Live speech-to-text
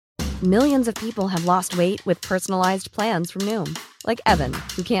Millions of people have lost weight with personalized plans from Noom. Like Evan,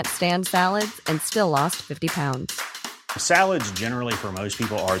 who can't stand salads and still lost 50 pounds. Salads generally for most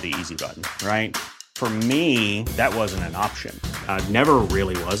people are the easy button, right? For me, that wasn't an option. I never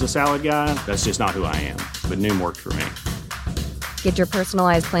really was a salad guy. That's just not who I am. But Noom worked for me. Get your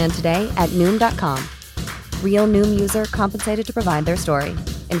personalized plan today at Noom.com. Real Noom user compensated to provide their story.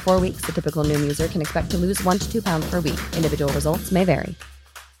 In 4 weeks, the typical Noom user can expect to lose 1 to 2 pounds per week. Individual results may vary.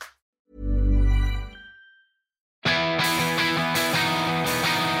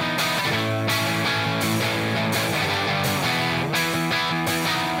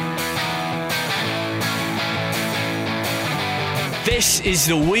 This is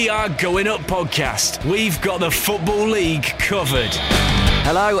the We Are Going Up podcast. We've got the Football League covered.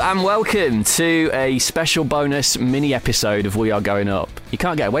 Hello and welcome to a special bonus mini episode of We Are Going Up. You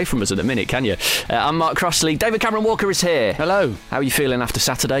can't get away from us at the minute, can you? I'm Mark Crossley. David Cameron Walker is here. Hello. How are you feeling after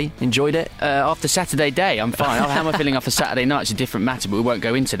Saturday? Enjoyed it? After Saturday day, I'm fine. How am I feeling after Saturday night? It's a different matter, but we won't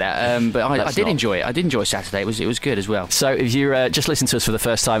go into that. But I did enjoy it. I did enjoy Saturday. It was good as well. So if you just listened to us for the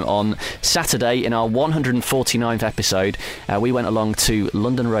first time on Saturday in our 149th episode, we went along to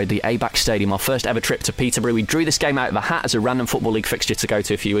London Road, the ABAC Stadium, our first ever trip to Peterborough. We drew this game out of a hat as a random Football League fixture to go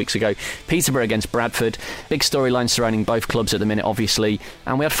to a few weeks ago. Peterborough against Bradford. Big storyline surrounding both clubs at the minute, obviously.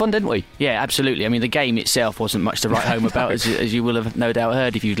 And we had fun, didn't we? Yeah, absolutely. I mean, the game itself wasn't much to write home about, as you will have no doubt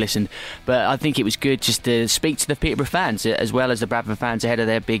heard if you've listened. But I think it was good just to speak to the Peterborough fans as well as the Bradford fans ahead of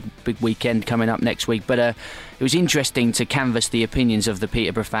their big weekend coming up next week. But it was interesting to canvass the opinions of the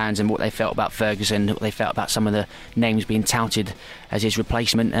Peterborough fans and what they felt about Ferguson, what they felt about some of the names being touted as his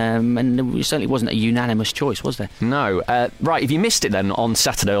replacement. And it certainly wasn't a unanimous choice, was there? No. Right, if you missed it then on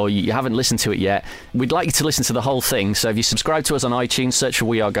Saturday or you haven't listened to it yet, we'd like you to listen to the whole thing. So if you subscribe to us on iTunes, search for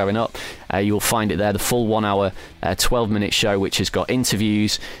We Are Going Up, you'll find it there, the full 1 hour, 12-minute show, which has got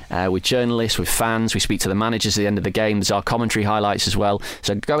interviews with journalists, with fans. We speak to the managers at the end of the game. There's our commentary highlights as well.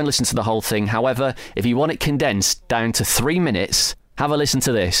 So go and listen to the whole thing. However, if you want it condensed down to 3 minutes, have a listen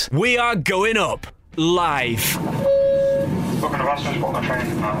to this. We Are Going Up live.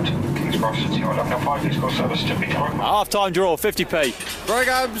 Half-time draw, 50p.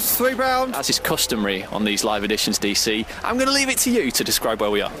 Program's £3. As is customary on these live editions, DC, I'm going to leave it to you to describe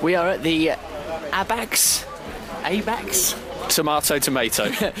where we are. We are at the ABAC. Tomato.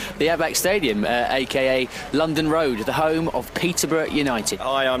 The ABAC Stadium, a.k.a. London Road, the home of Peterborough United.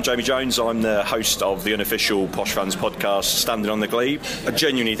 Hi, I'm Jamie Jones. I'm the host of the unofficial Posh Fans podcast, Standing on the Glebe. I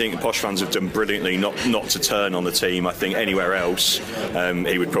genuinely think the Posh Fans have done brilliantly not to turn on the team. I think anywhere else,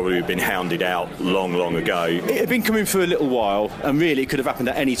 he would probably have been hounded out long ago. It had been coming for a little while, and really it could have happened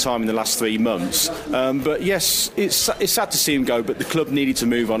at any time in the last 3 months. But yes, it's sad to see him go, but the club needed to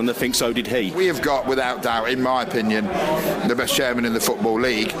move on, and I think so did he. We have got, without doubt, in my opinion, the best chairman in the Football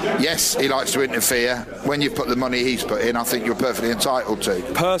League. Yes, he likes to interfere. When you put the money he's put in, I think you're perfectly entitled to.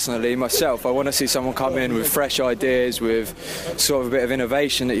 Personally, myself, I want to see someone come in with fresh ideas, with sort of a bit of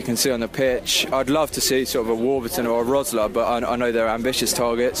innovation that you can see on the pitch. I'd love to see sort of a Warburton or a Rosler, but I know they're ambitious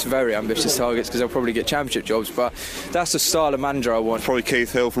targets, very ambitious targets, because they'll probably get championship jobs, but that's the style of manager I want. Probably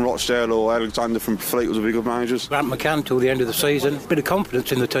Keith Hill from Rochdale or Alexander from Fleetwood will be good managers. Grant McCann till the end of the season. Bit of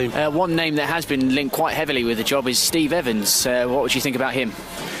confidence in the team. One name that has been linked quite heavily with the job is Steve Evans. What would you think about him?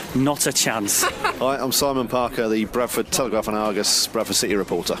 Not a chance. Hi, I'm Simon Parker, the Bradford Telegraph and Argus Bradford City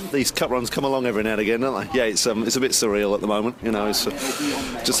reporter. These cup runs come along every now and again, don't they? Yeah, it's a bit surreal at the moment. You know, it's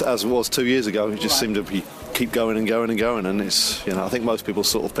just as it was 2 years ago. It just seemed to keep going and going and going, and it's, you know, I think most people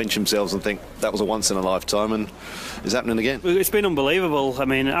sort of pinch themselves and think that was a once in a lifetime, and it's happening again. It's been unbelievable. I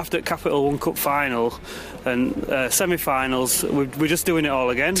mean, after Capital One Cup final and semi-finals, we're just doing it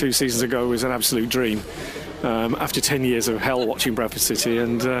all again. 2 seasons ago was an absolute dream. After 10 years of hell watching Bradford City,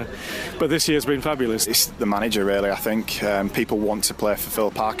 but this year's been fabulous. It's the manager, really. I think people want to play for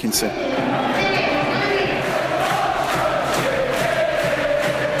Phil Parkinson.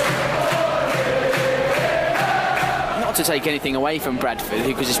 To take anything away from Bradford,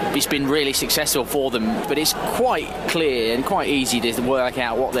 because it's been really successful for them, but it's quite clear and quite easy to work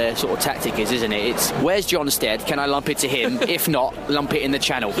out what their sort of tactic is, isn't it? It's, where's John Stead? Can I lump it to him? If not, lump it in the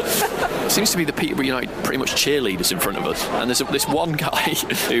channel. Seems to be the Peterborough United pretty much cheerleaders in front of us, and there's this one guy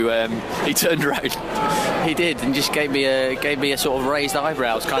who he turned around. He did, and just gave me a sort of raised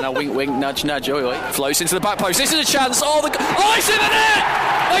eyebrows, kind of wink wink, nudge nudge, oi oi. Floats into the back post. This is a chance. Oh, it's in the net!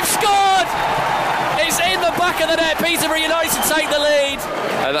 They've scored! It's in the back of the net. Peterborough United take the lead.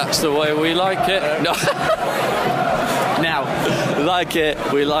 And that's the way we like it. No. Now. Like it.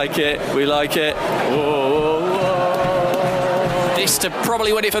 We like it. We like it. Whoa, whoa. This to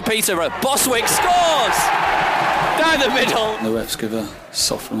probably win it for Peterborough. Boswick scores! Down the middle. The refs give one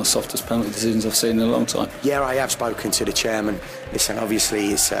of the softest penalty decisions I've seen in a long time. Yeah, I have spoken to the chairman. Listen, obviously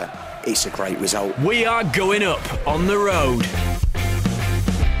it's a great result. We are going up on the road.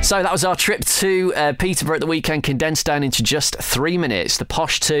 So that was our trip to Peterborough at the weekend, condensed down into just 3 minutes. The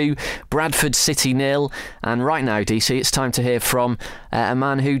Posh 2, Bradford City 0. And right now, DC, it's time to hear from a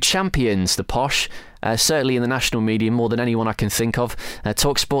man who champions the Posh, certainly in the national media more than anyone I can think of.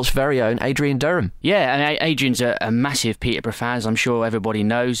 TalkSport's very own Adrian Durham. Yeah, and Adrian's a massive Peterborough fan, as I'm sure everybody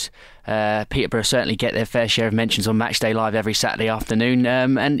knows. Peterborough certainly get their fair share of mentions on Matchday Live every Saturday afternoon.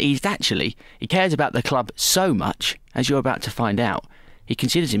 And he cares about the club so much, as you're about to find out. He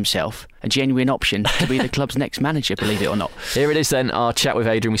considers himself a genuine option to be the club's next manager, believe it or not. Here it is then, our chat with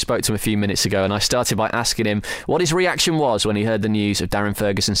Adrian. We spoke to him a few minutes ago, and I started by asking him what his reaction was when he heard the news of Darren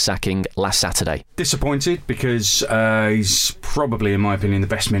Ferguson's sacking last Saturday. Disappointed, because he's probably, in my opinion, the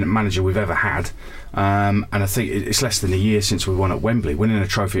best manager we've ever had. And I think it's less than a year since we won at Wembley. Winning a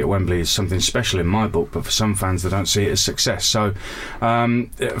trophy at Wembley is something special in my book, but for some fans they don't see it as success. So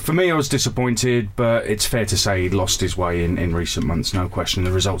for me, I was disappointed, but it's fair to say he lost his way in recent months, no question.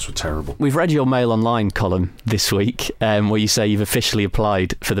 The results were terrible. We've read your Mail Online column this week, where you say you've officially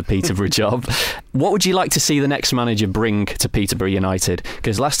applied for the Peterborough job. What would you like to see the next manager bring to Peterborough United?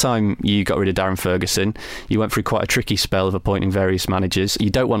 Because last time you got rid of Darren Ferguson, you went through quite a tricky spell of appointing various managers. You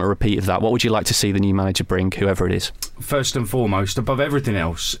don't want a repeat of that. What would you like to see the new manager bring, whoever it is? First and foremost, above everything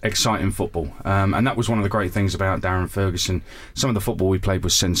else, exciting football. And that was one of the great things about Darren Ferguson. Some of the football we played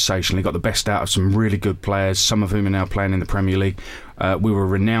was sensational. He got the best out of some really good players, some of whom are now playing in the Premier League. We were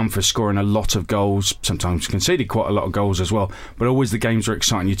renowned for scoring a lot of goals, sometimes conceded quite a lot of goals as well, but always the games were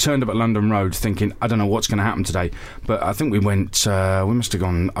exciting. You turned up at London Road thinking, I don't know what's going to happen today, but I think we must have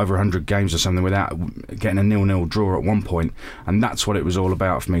gone over 100 games or something without getting a 0-0 draw at one point, and that's what it was all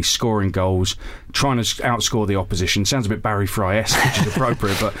about for me, scoring goals, trying to outscore the opposition. Sounds a bit Barry Fry-esque, which is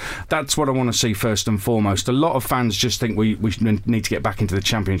appropriate, but that's what I want to see first and foremost. A lot of fans just think we need to get back into the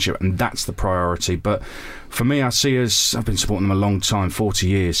Championship, and that's the priority, but for me, I see us, I've been supporting them a long time, 40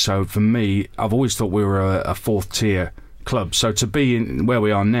 years, so for me, I've always thought we were a fourth tier club, so to be in where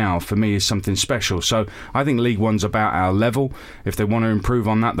we are now for me is something special. So I think League One's about our level. If they want to improve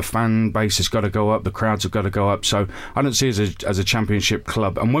on that, the fan base has got to go up, the crowds have got to go up, so I don't see us as a Championship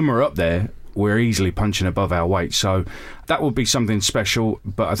club, and when we're up there we're easily punching above our weight, so that will be something special,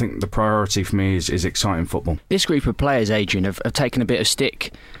 but I think the priority for me is exciting football. This group of players, Adrian, have taken a bit of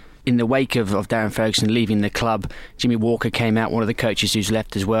stick in the wake of Darren Ferguson leaving the club. Jimmy Walker came out, one of the coaches who's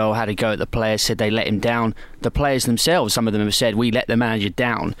left as well, had a go at the players, said they let him down. The players themselves, some of them have said, we let the manager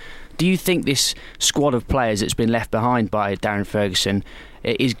down. Do you think this squad of players that's been left behind by Darren Ferguson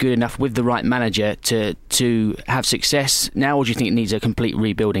is good enough with the right manager to have success now, or do you think it needs a complete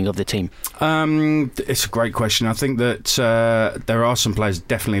rebuilding of the team? It's a great question. I think that there are some players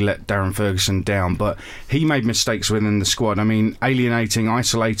definitely let Darren Ferguson down, but he made mistakes within the squad. I mean, alienating,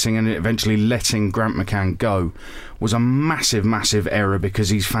 isolating and eventually letting Grant McCann go was a massive, massive error, because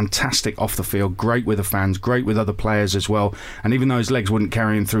he's fantastic off the field, great with the fans, great with other players as well, and even though his legs wouldn't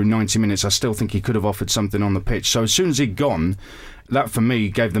carry him through 90 minutes, I still think he could have offered something on the pitch. So as soon as he'd gone, that for me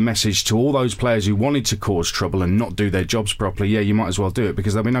gave the message to all those players who wanted to cause trouble and not do their jobs properly, yeah, you might as well do it,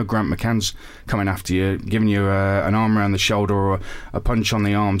 because there'll be no Grant McCann's coming after you, giving you an arm around the shoulder or a punch on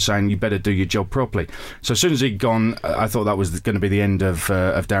the arm saying you better do your job properly. So as soon as he'd gone, I thought that was going to be the end of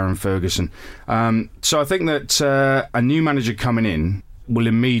Darren Ferguson. So I think that a new manager coming in will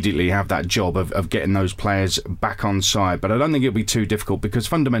immediately have that job of getting those players back on side, but I don't think it'll be too difficult, because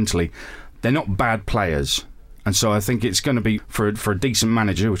fundamentally they're not bad players. And so I think it's going to be, for a decent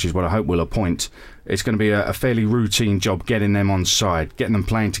manager, which is what I hope we'll appoint, it's going to be a fairly routine job getting them on side, getting them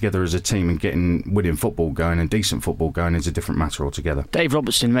playing together as a team and getting winning football going, and decent football going is a different matter altogether. Dave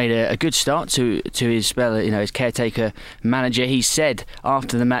Robertson made a good start to his spell, as caretaker manager. He said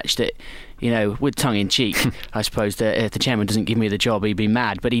after the match that, with tongue-in-cheek, I suppose, that if the chairman doesn't give me the job, he'd be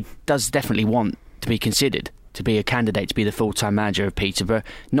mad, but he does definitely want to be considered to be a candidate to be the full-time manager of Peterborough.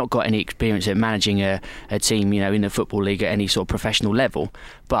 Not got any experience at managing a team, in the Football League at any sort of professional level,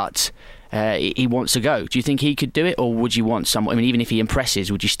 but he wants to go. Do you think he could do it, or would you want someone, even if he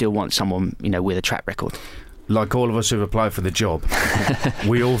impresses, would you still want someone, with a track record? Like all of us who've applied for the job,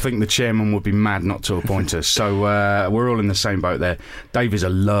 we all think the chairman would be mad not to appoint us. So we're all in the same boat there. Dave is a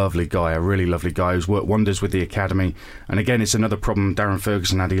lovely guy, a really lovely guy who's worked wonders with the academy. And again, it's another problem Darren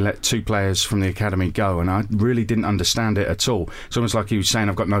Ferguson had. He let 2 players from the academy go, and I really didn't understand it at all. It's almost like he was saying,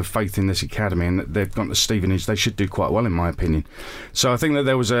 I've got no faith in this academy, and they've gone to Stevenage. They should do quite well, in my opinion. So I think that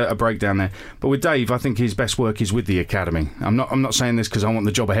there was a breakdown there. But with Dave, I think his best work is with the academy. I'm not saying this because I want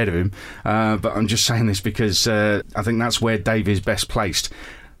the job ahead of him, but I'm just saying this because because I think that's where Dave is best placed.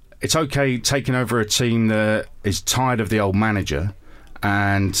 It's okay taking over a team that is tired of the old manager.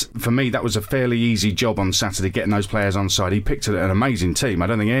 And for me, that was a fairly easy job on Saturday, getting those players on side. He picked an amazing team. I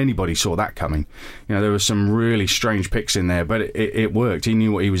don't think anybody saw that coming. There were some really strange picks in there, but it worked. He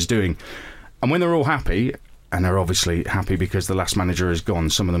knew what he was doing. And when they're all happy, and they're obviously happy because the last manager is gone,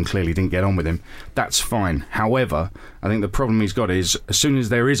 some of them clearly didn't get on with him, that's fine. However, I think the problem he's got is, as soon as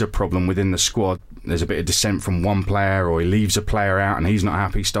there is a problem within the squad, there's a bit of dissent from one player, or he leaves a player out and he's not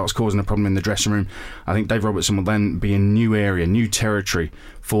happy, starts causing a problem in the dressing room, I think Dave Robertson will then be in new area, new territory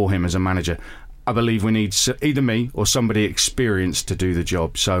for him as a manager. I believe we need either me or somebody experienced to do the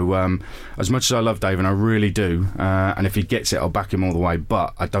job. So as much as I love Dave, and I really do, and if he gets it, I'll back him all the way,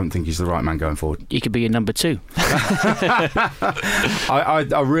 but I don't think he's the right man going forward. He could be your number 2.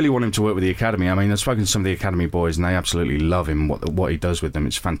 I really want him to work with the academy. I mean, I've spoken to some of the academy boys and they absolutely love him, what he does with them.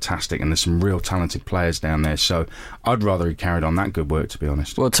 It's fantastic, and there's some real talented players down there, so I'd rather he carried on that good work, to be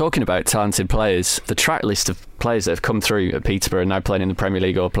honest. Well, talking about talented players, the track list of players that have come through at Peterborough and now playing in the Premier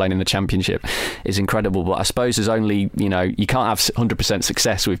League or playing in the Championship is incredible, but I suppose there's only, you can't have 100%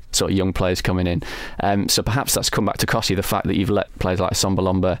 success with sort of young players coming in, so perhaps that's come back to cost you, the fact that you've let players like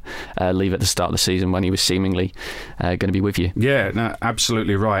Sombalomba leave at the start of the season when he was seemingly going to be with you. Yeah, no,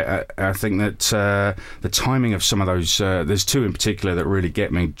 absolutely right. I think that the timing of some of those, there's two in particular that really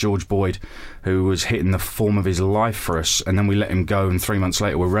get me. George Boyd, who was hitting the form of his life for us, and then we let him go, and 3 months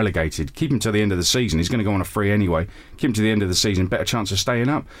later we're relegated. Keep him to the end of the season. He's going to go on a free anyway. Keep him to the end of the season, better chance of staying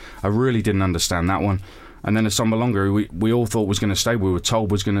up. I really didn't understand that one. And then Asombalonga, who we all thought was going to stay, we were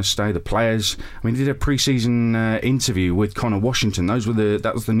told was going to stay. The players, I mean, he did a pre-season interview with Connor Washington.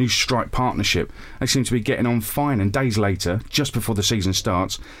 That was the new strike partnership. They seem to be getting on fine. And days later, just before the season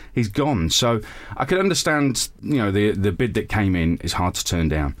starts, he's gone. So I could understand, the bid that came in is hard to turn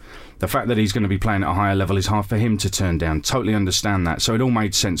down. The fact that he's going to be playing at a higher level is hard for him to turn down. Totally understand that. So it all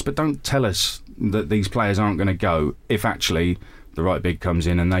made sense. But don't tell us that these players aren't going to go if actually the right bid comes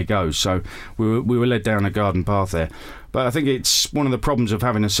in and they go. So we were led down a garden path there. But I think it's one of the problems of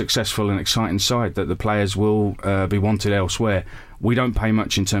having a successful and exciting side, that the players will be wanted elsewhere. We don't pay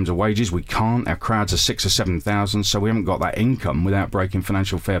much in terms of wages. We can't. Our crowds are 6,000 or 7,000, so we haven't got that income without breaking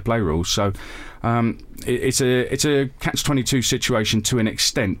financial fair play rules. So it's a catch-22 situation to an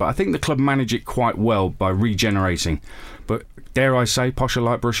extent, but I think the club manage it quite well by regenerating. But dare I say, posher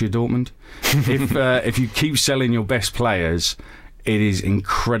like Borussia Dortmund, if you keep selling your best players, it is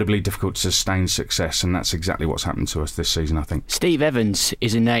incredibly difficult to sustain success, and that's exactly what's happened to us this season, I think. Steve Evans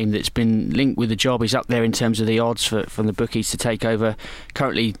is a name that's been linked with the job. He's up there in terms of the odds from the bookies to take over.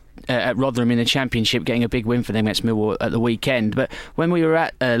 Currently at Rotherham in the Championship, getting a big win for them against Millwall at the weekend. But when we were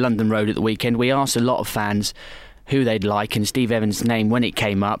at London Road at the weekend, we asked a lot of fans who they'd like, and Steve Evans' name, when it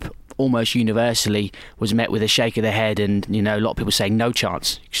came up, almost universally was met with a shake of the head, and a lot of people saying no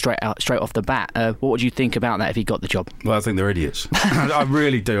chance straight off the bat. What would you think about that if he got the job? Well, I think they're idiots. I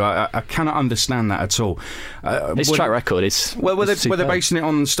really do. I cannot understand that at all. His track record is were they basing it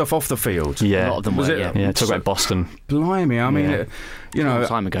on stuff off the field? Yeah, a lot of them were. Yeah, talk about Boston. Blimey, I mean, a long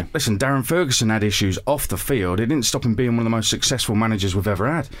time ago. Listen, Darren Ferguson had issues off the field. It didn't stop him being one of the most successful managers we've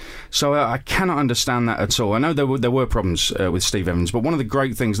ever had. So I cannot understand that at all. I know there were problems with Steve Evans, but one of the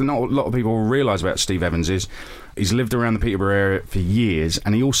great things that not a lot of people realise about Steve Evans is he's lived around the Peterborough area for years,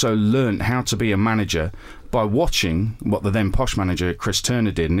 and he also learnt how to be a manager by watching what the then posh manager Chris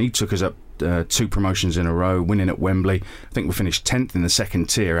Turner did, and he took us up 2 promotions in a row, winning at Wembley. I think we finished 10th in the second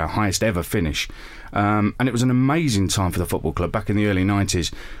tier, our highest ever finish. And it was an amazing time for the football club back in the early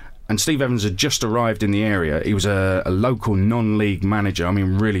 90s. And Steve Evans had just arrived in the area. He was a local non-league manager, I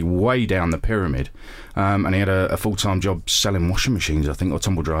mean really way down the pyramid. And he had a full-time job selling washing machines, I think, or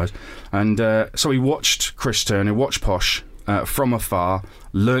tumble dryers. And so he watched Chris Turner, watched Posh from afar,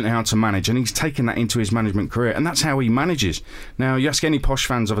 learnt how to manage, and he's taken that into his management career, and that's how he manages. Now, you ask any Posh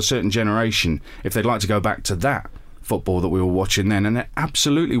fans of a certain generation if they'd like to go back to that football that we were watching then, and they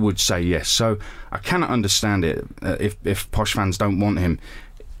absolutely would say yes. So I cannot understand it if Posh fans don't want him.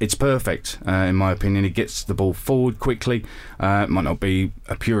 It's perfect, in my opinion. He gets the ball forward quickly. It might not be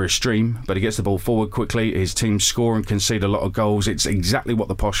a purist dream, but he gets the ball forward quickly. His team score and concede a lot of goals. It's exactly what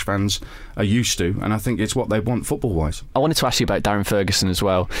the Posh fans are used to, and I think it's what they want football-wise. I wanted to ask you about Darren Ferguson as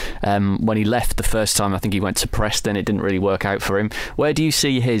well. When he left the first time, I think he went to Preston. It didn't really work out for him. Where do you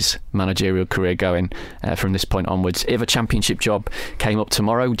see his managerial career going from this point onwards? If a Championship job came up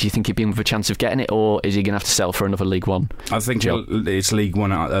tomorrow, do you think he'd be in with a chance of getting it, or is he going to have to settle for another League One I think job? It's League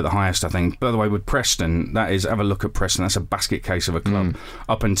One. out at the highest, I think. By the way, with Preston, have a look at Preston. That's a basket case of a club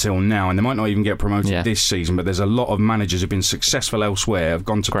up until now, and they might not even get promoted this season, but there's a lot of managers who've been successful elsewhere, have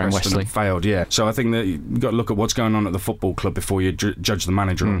gone to Preston and failed. Yeah, so I think that you've got to look at what's going on at the football club before you judge the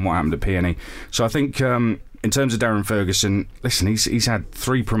manager on what happened at PNE. So I think in terms of Darren Ferguson, listen, he's had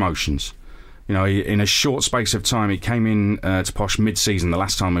 3 promotions. You know, in a short space of time, he came in to Posh mid-season the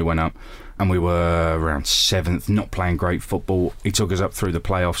last time we went up, and we were around 7th, not playing great football. He took us up through the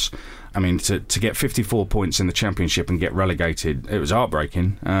playoffs. I mean, to get 54 points in the Championship and get relegated, it was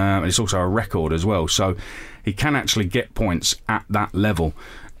heartbreaking. And it's also a record as well. So he can actually get points at that level.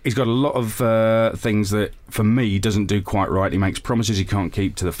 He's got a lot of things that, for me, doesn't do quite right. He makes promises he can't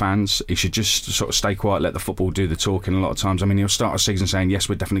keep to the fans. He should just sort of stay quiet, let the football do the talking a lot of times. I mean, he'll start a season saying, yes,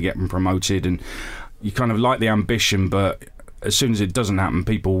 we're definitely getting promoted, and you kind of like the ambition, but as soon as it doesn't happen,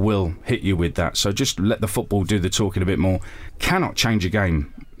 people will hit you with that. So just let the football do the talking a bit more. Cannot change a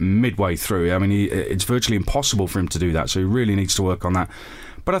game midway through. I mean, it's virtually impossible for him to do that, so he really needs to work on that.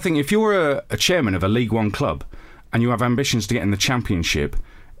 But I think if you're a chairman of a League One club and you have ambitions to get in the Championship,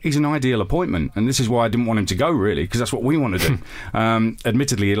 he's an ideal appointment, and this is why I didn't want him to go, really, because that's what we want to do.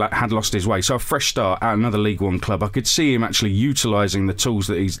 Admittedly, he had lost his way, so a fresh start at another League One club. I could see him actually utilising the tools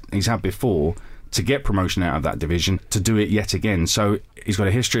that he's had before to get promotion out of that division, to do it yet again. So he's got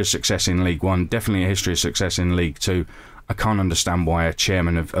a history of success in League One, definitely a history of success in League Two. I can't understand why a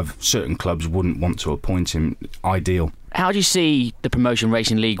chairman of certain clubs wouldn't want to appoint him. Ideal. How do you see the promotion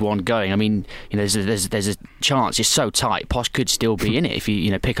race in League One going? I mean, you know, there's a chance. It's so tight. Posh could still be in it if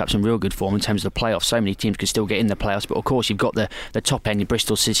you pick up some real good form in terms of the playoffs. So many teams could still get in the playoffs. But of course, you've got the top end: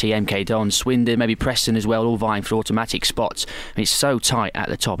 Bristol City, MK Dons, Swindon, maybe Preston as well, all vying for automatic spots. I mean, it's so tight at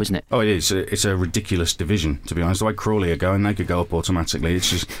the top, isn't it? Oh, it is. It's a ridiculous division, to be honest. The way Crawley are going, they could go up automatically.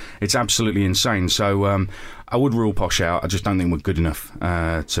 It's absolutely insane. So I would rule Posh out. I just don't think we're good enough,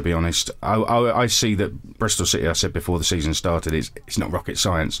 to be honest. I see that Bristol City, I said before the season started, it's not rocket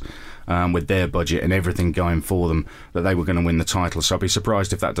science with their budget and everything going for them, that they were going to win the title. So I'd be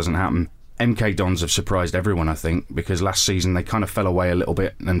surprised if that doesn't happen. MK Dons have surprised everyone, I think, because last season they kind of fell away a little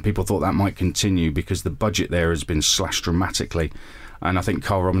bit, and people thought that might continue because the budget there has been slashed dramatically. And I think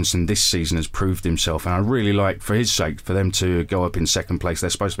Carl Robinson this season has proved himself, and I really like, for his sake, for them to go up in second place.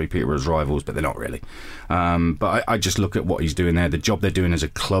 They're supposed to be Peterborough's rivals, but they're not really. But I just look at what he's doing there, the job they're doing as a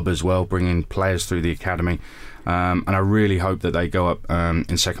club as well, bringing players through the academy, and I really hope that they go up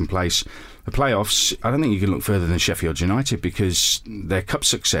in second place. The playoffs, I don't think you can look further than Sheffield United, because their cup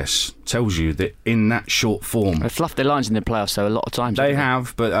success tells you that in that short form... They fluffed their lines in the playoffs, though, a lot of times. They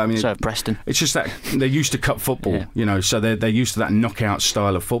have, but I mean... So have Preston. It's just that they're used to cup football, so they're used to that knockout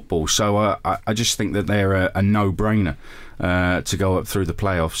style of football. So I just think that they're a no-brainer to go up through the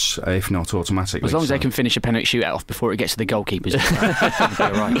playoffs, if not automatically. As long as they can finish a penalty shootout off before it gets to the goalkeepers.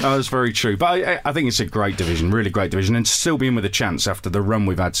 Right. Oh, that's very true. But I think it's a great division, really great division, and to still be in with a chance after the run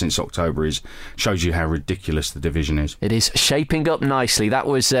we've had since October shows you how ridiculous the division is. It is shaping up nicely. That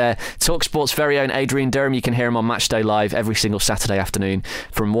was TalkSport's very own Adrian Durham. You can hear him on Matchday Live every single Saturday afternoon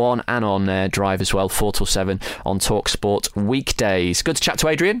from 1, and on Drive as well, 4 till 7 on TalkSport weekdays. Good to chat to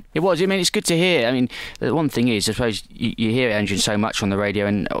Adrian. It was. I mean, it's good to hear. I mean, the one thing is, I suppose you hear Adrian so much on the radio,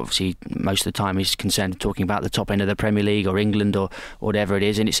 and obviously most of the time he's concerned with talking about the top end of the Premier League or England or whatever it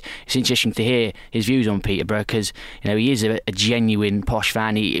is, and it's interesting to hear his views on Peterborough, because he is a genuine Posh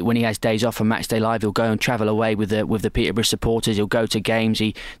fan. When he has days off on Matchday Live, he'll go and travel away with the Peterborough supporters. He'll go to games.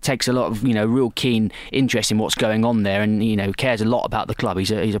 He takes a lot of real keen interest in what's going on there, and cares a lot about the club.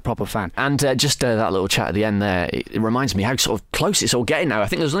 He's a proper fan. And just that little chat at the end there, it reminds me how sort of close it's all getting now. I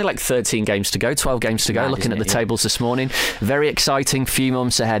think there's only like 13 games to go, 12 games to go. Looking at the tables this morning, very exciting few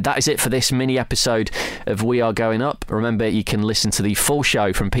months ahead. That is it for this mini episode of We Are Going Up. Remember, you can listen to the full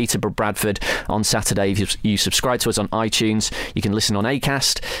show from Peterborough Bradford on Saturday if you subscribe to us on iTunes. You can listen on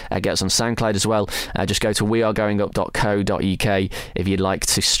Acast, get us on SoundCloud as well. Just go to wearegoingup.co.uk if you'd like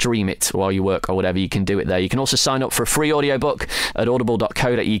to stream it while you work or whatever. You can do it there. You can also sign up for a free audiobook at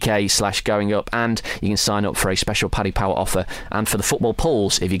audible.co.uk/goingup, and you can sign up for a special Paddy Power offer and for the football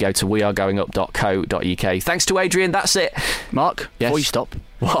polls if you go to wearegoingup.co.uk. Thanks to Adrian. That's it. Mark, yes? Before you stop,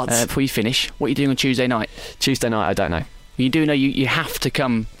 before you finish, what are you doing on Tuesday night? Tuesday night, I don't know. You do know you have to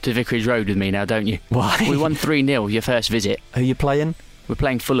come to Vicarage Road with me now, don't you? Why? We won 3-0 your first visit. Who are you playing? We're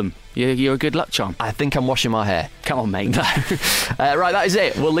playing Fulham. You're a good luck charm. I think I'm washing my hair. Come on, mate. Right, that is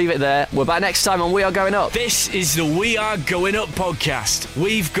it. We'll leave it there. We're back next time on We Are Going Up. This is the We Are Going Up podcast.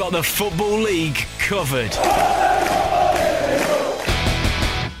 We've got the Football League covered.